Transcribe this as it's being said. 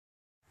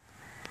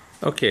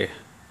Okay,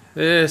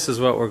 this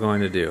is what we're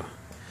going to do.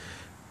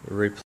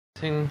 We're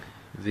replacing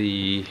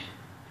the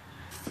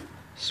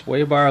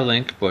sway bar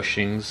link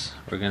bushings.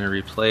 We're going to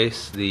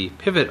replace the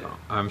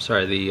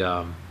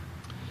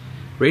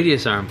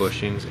radius arm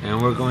bushings,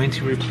 and we're going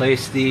to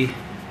replace the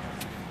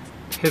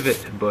pivot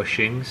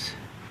bushings.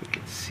 If we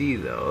can see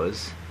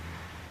those.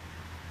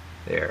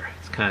 There,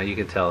 it's kind of, you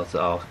can tell it's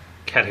all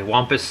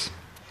cattywampus.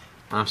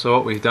 So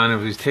what we've done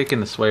is we've taken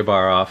the sway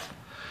bar off,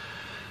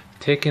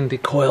 taken the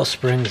coil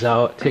springs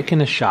out, taken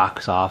the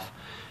shocks off,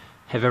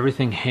 have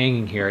everything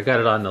hanging here. I got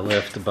it on the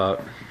lift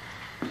about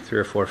 3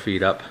 or 4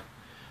 feet up.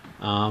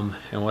 And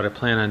what I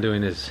plan on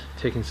doing is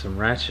taking some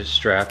ratchet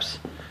straps,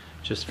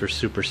 just for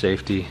super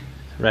safety,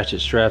 ratchet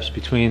straps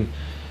between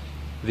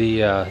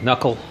the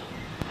knuckle,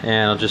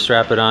 and I'll just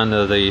strap it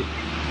onto the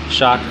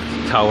shock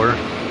tower.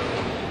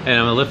 And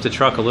I'm going to lift the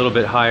truck a little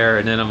bit higher,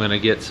 and then I'm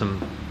going to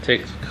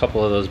take a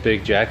couple of those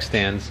big jack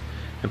stands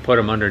and put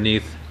them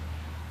underneath,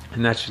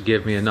 and that should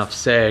give me enough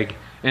sag,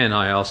 and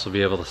I'll also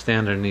be able to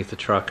stand underneath the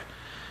truck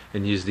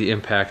and use the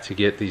impact to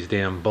get these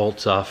damn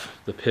bolts off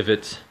the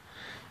pivots.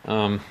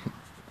 I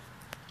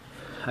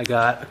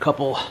got a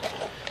couple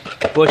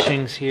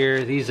bushings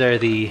here. These are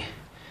the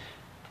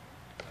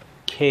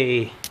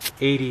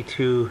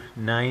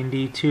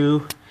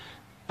K8292.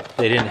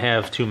 They didn't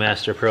have 2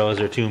 Master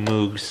Pros or 2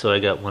 Moogs, so I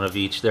got one of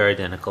each. They're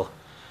identical.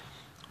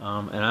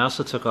 And I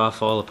also took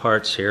off all the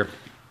parts here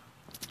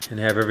and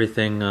have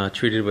everything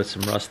treated with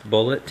some rust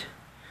bullet,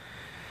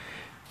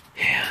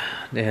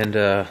 and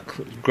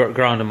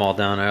ground them all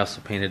down. I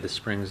also painted the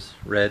springs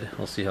red.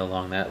 We'll see how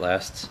long that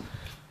lasts.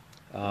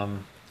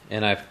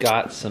 And I've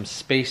got some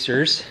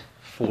spacers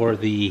for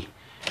the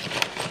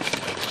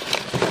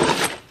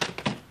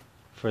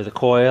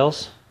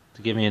coils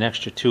to give me an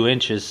extra 2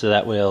 inches, so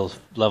that way it'll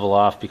level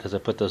off, because I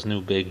put those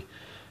new big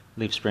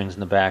leaf springs in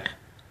the back.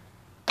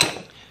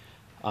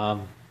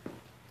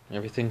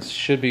 Everything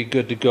should be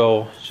good to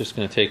go. It's just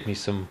going to take me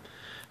some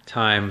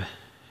time,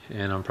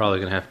 and I'm probably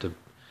going to have to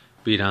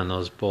beat on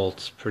those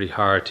bolts pretty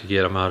hard to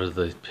get them out of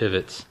the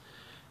pivots,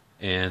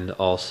 and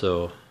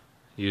also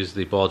use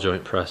the ball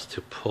joint press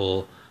to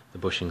pull the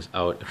bushings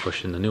out and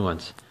push in the new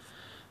ones.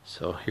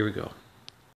 So here we go.